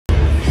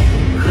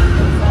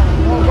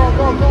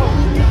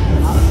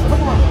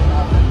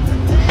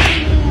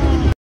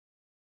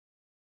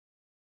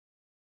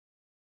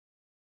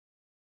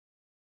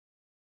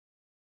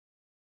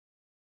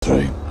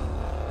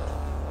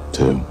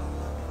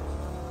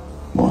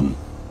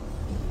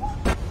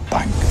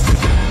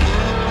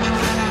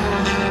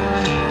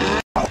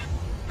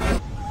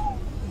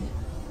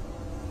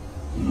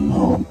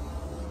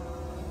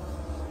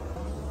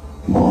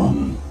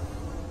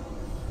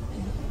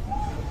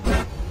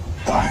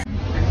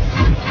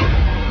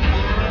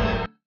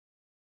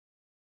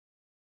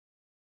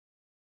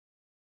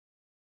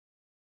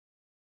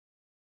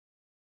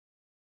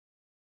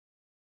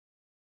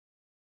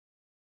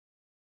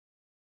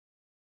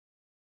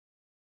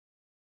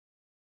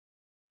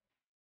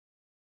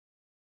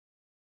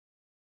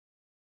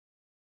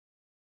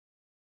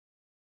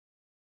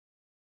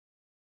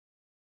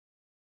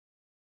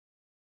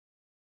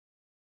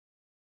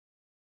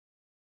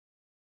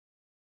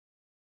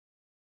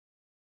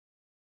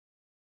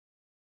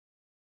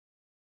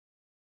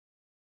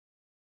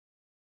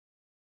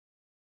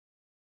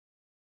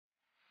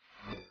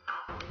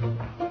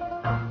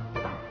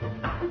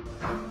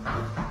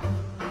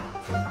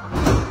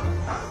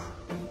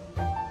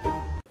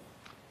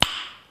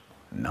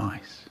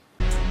Nice.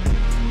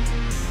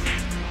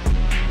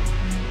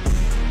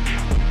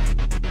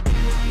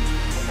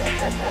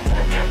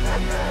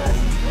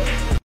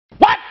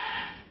 What?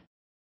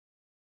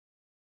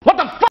 What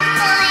the fuck?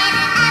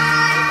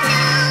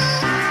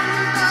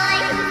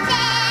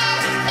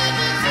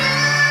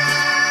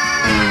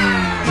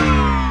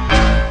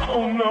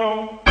 Oh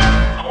no.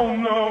 Oh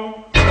no.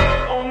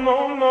 Oh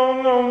no,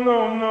 no, no, no,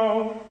 no.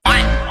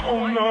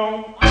 Oh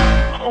no.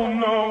 Oh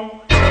no.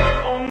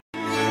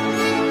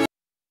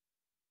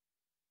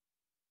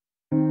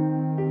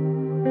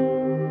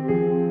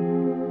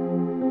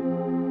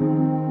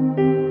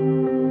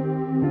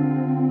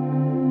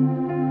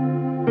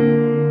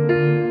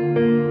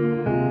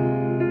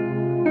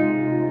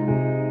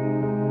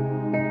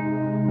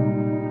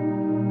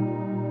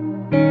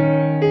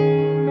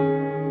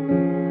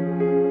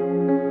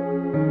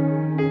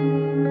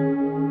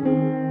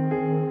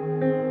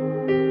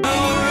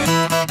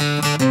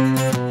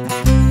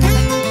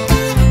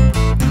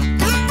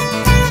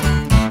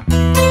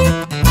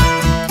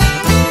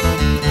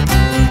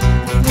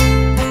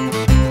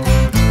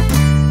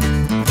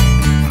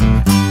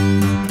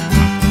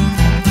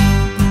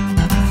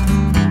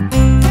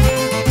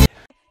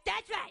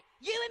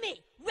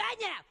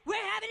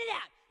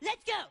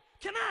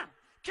 Come on!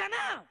 Come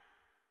on!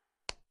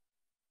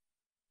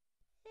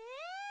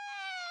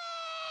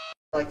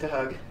 I like to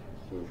hug.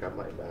 You got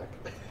my back.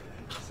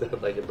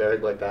 Sound like a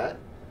bag like that?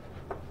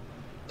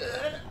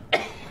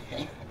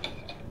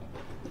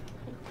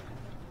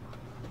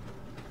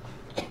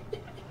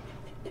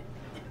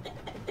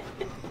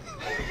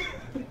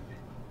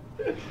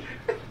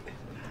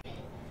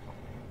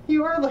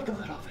 You are like a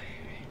little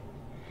baby.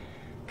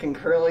 Can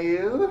curl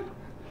you.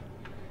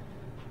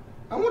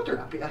 I won't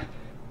drop ya.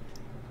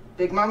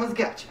 Big Mama's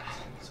got ya.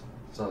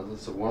 So is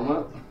this a warm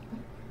up?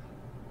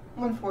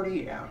 140,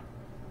 yeah.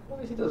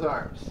 Let me see those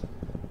arms.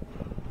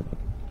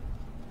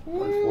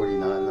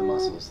 149 the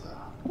muscles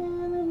though.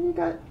 And then you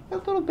got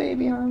little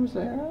baby arms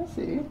there, I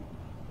see.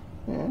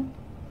 Yeah.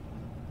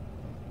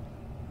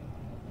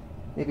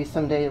 Maybe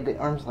someday you'll get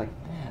arms like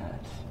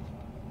that.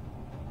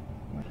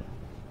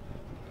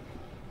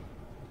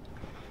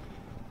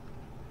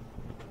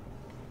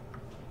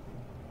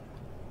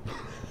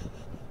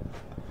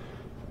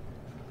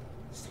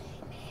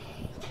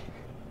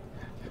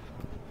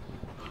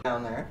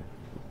 Down there.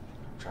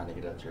 I'm trying to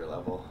get up to your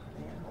level.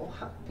 Yeah. Well,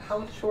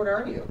 how short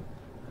are you?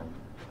 I'm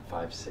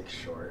 5'6"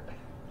 short.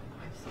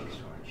 5'6"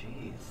 short,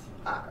 jeez.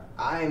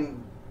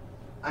 I'm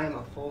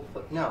a full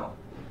foot. No.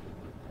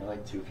 You're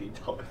like 2 feet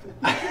taller than me.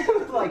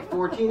 I'm like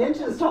 14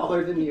 inches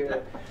taller than you.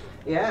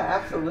 Yeah,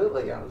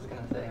 absolutely. I was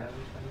gonna say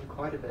I'm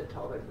quite a bit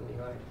taller than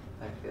you.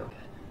 I feel.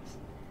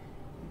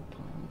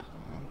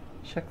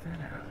 Check that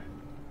out.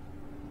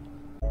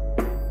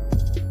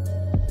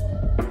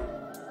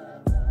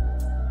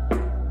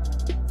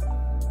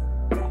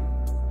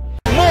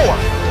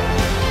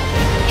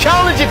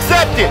 Challenge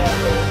accepted!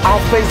 I'll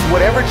face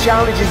whatever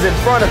challenge is in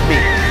front of me,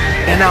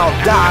 and I'll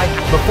die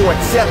before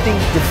accepting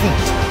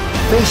defeat.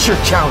 Face your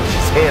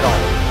challenges head on.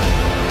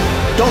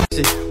 Don't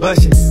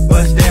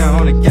bust down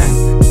on the gang.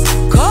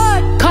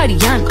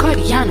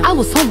 Cardiana. I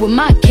was home with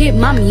my kid,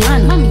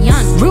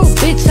 Mamiana. Real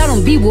bitch, I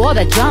don't be with all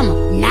that drama.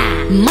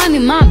 Nah.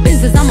 Mind my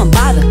business, I'm a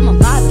bother.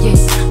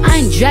 Yeah. I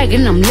ain't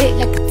dragging, I'm lit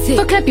like a tick.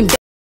 For clapping.